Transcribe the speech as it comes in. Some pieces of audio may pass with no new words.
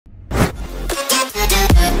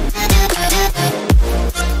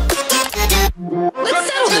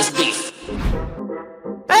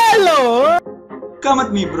come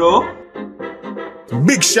at me, bro.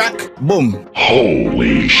 Big Shack, boom.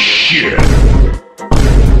 Holy shit!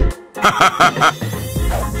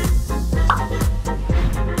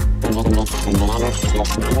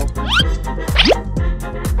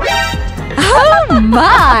 Oh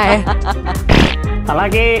my!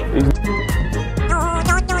 Lagi.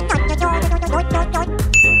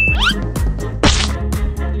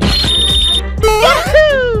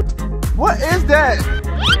 What is that?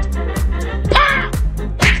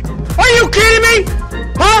 Are you kidding me?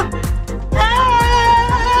 Huh?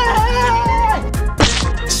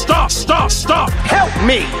 Stop! Help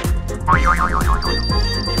me!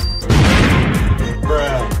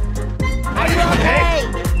 Bruh. Are you okay?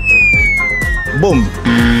 Boom.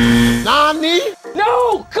 Nani?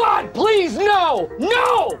 No! God, please, no!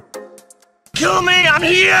 No! Kill me, I'm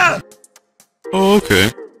here! Oh,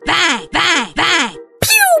 okay. Bang! Bang! Bang!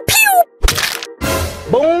 Pew! Pew!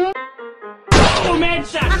 Boom! Oh, man,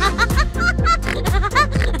 shot!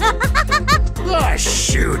 Oh,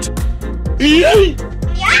 shoot.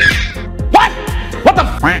 What? What the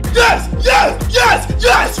f? Yes!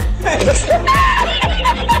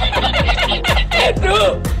 No!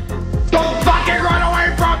 Don't fucking run away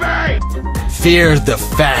from me! Fear the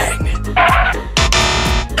Fang.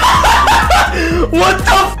 What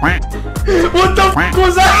the f? What the f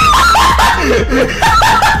was that?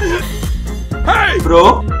 Hey! Bro.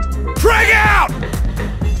 Drag out!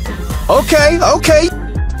 Okay.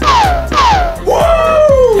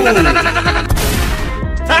 Woo!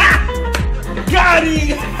 Got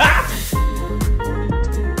him!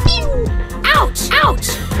 Ouch! Ouch!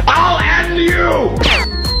 I'll end you!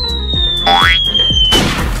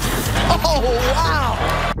 Oh, wow!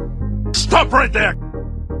 Stop right there!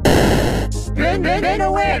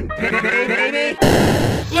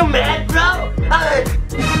 You mad, bro?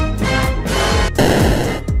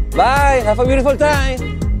 Bye. Have a beautiful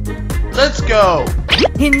time. Let's go.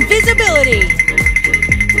 Invisibility!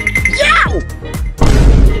 No!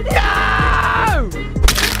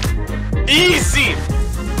 Easy!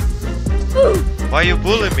 Why you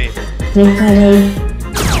bullying me? Come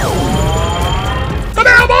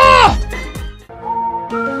here, ball!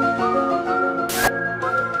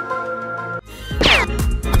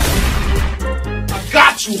 I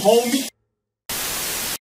got you, homie!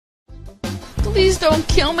 Please don't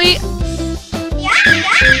kill me.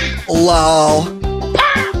 Lol.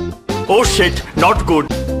 Oh shit, not good.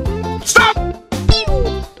 Stop!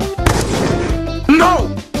 No!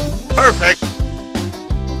 Perfect!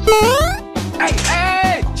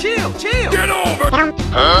 Hey, chill. Get over!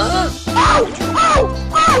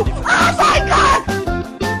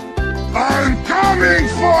 I'm coming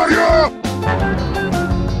for you!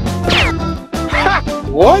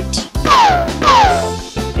 What?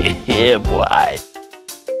 Yeah, boy.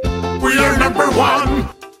 We are number one!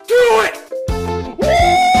 Do it!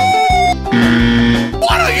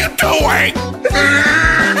 What are you doing?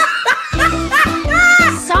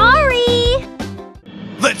 Sorry!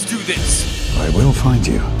 Let's do this! I will find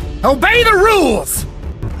you, Obey the rules!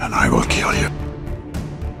 and I will kill you.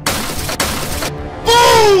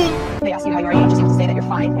 Boom! They ask you how you are, you just have to say that you're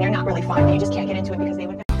fine, and you're not really fine, and you just can't get into it because they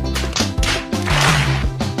would.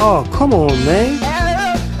 Oh, come on, man.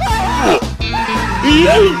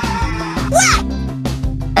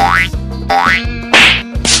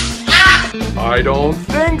 I don't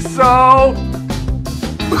think so!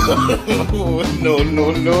 No.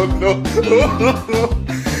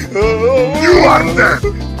 You are dead!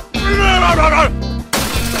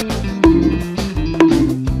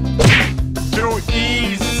 Too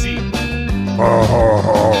easy!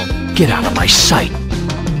 Get out of my sight.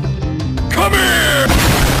 Come here!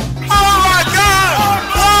 Oh my god!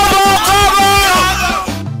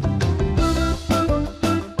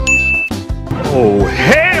 Oh,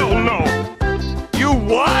 hell no! You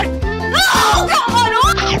what?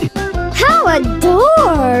 How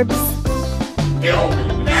adorbs!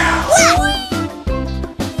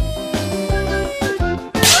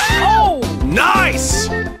 Oh, nice!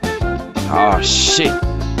 Oh shit.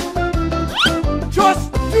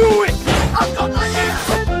 Just do it!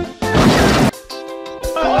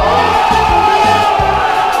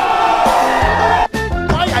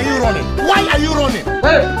 Why are you running?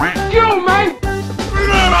 You, man.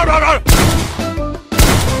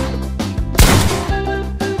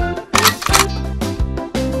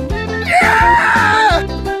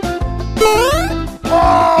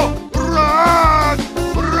 Oh!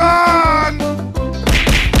 Run!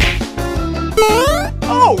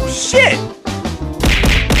 Oh, shit!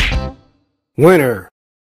 Winner.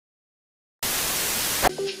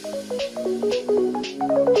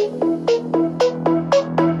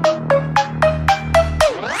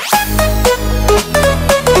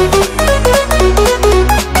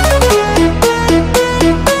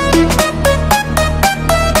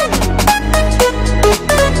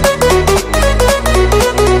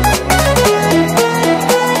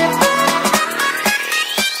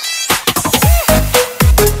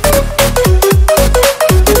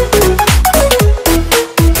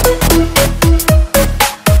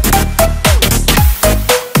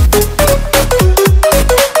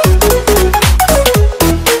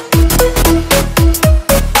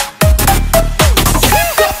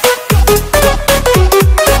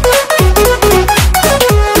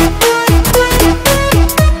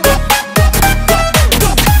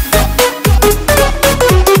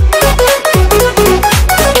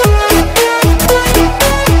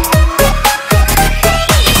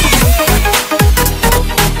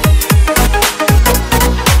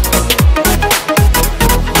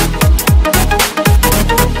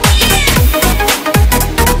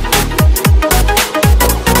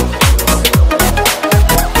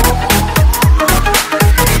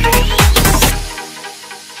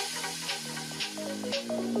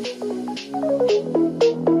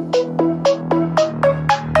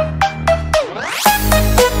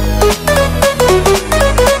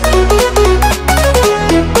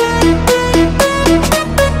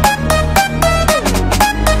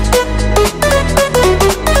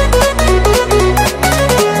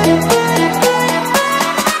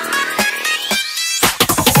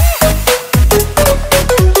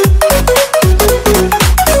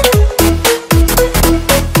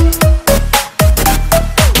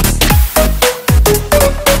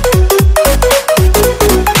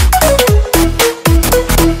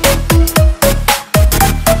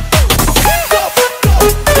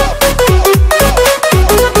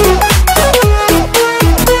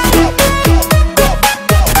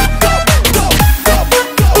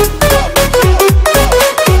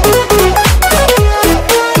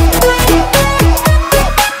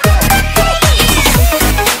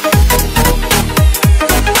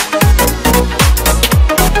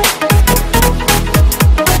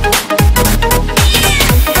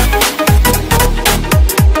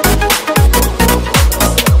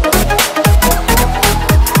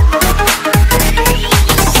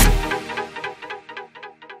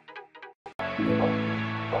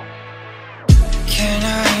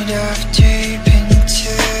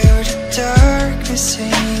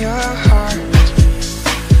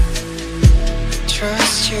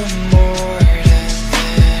 trust you more than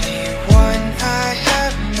anyone I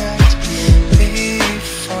have met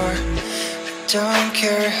before. I don't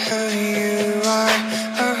care who you are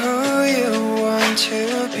or who you want to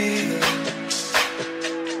be.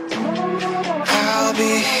 I'll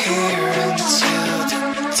be here until the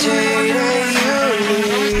day that you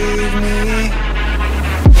leave me.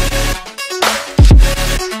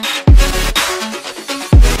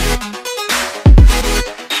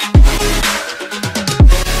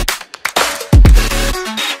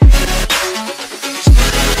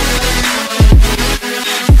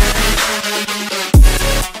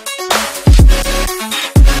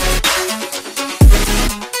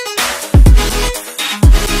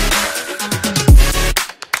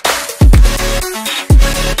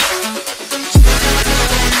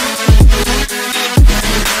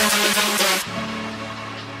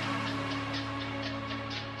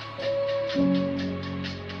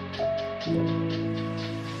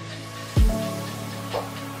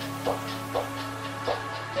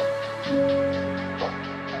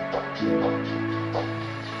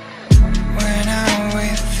 When I'm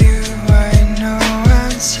with you, I know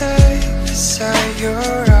I'm safe beside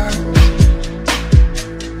your arms.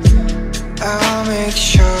 I'll make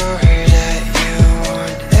sure that you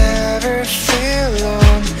won't ever feel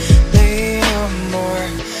lonely no more.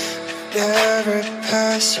 Whatever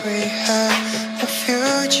past we had, the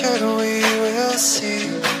future we will see.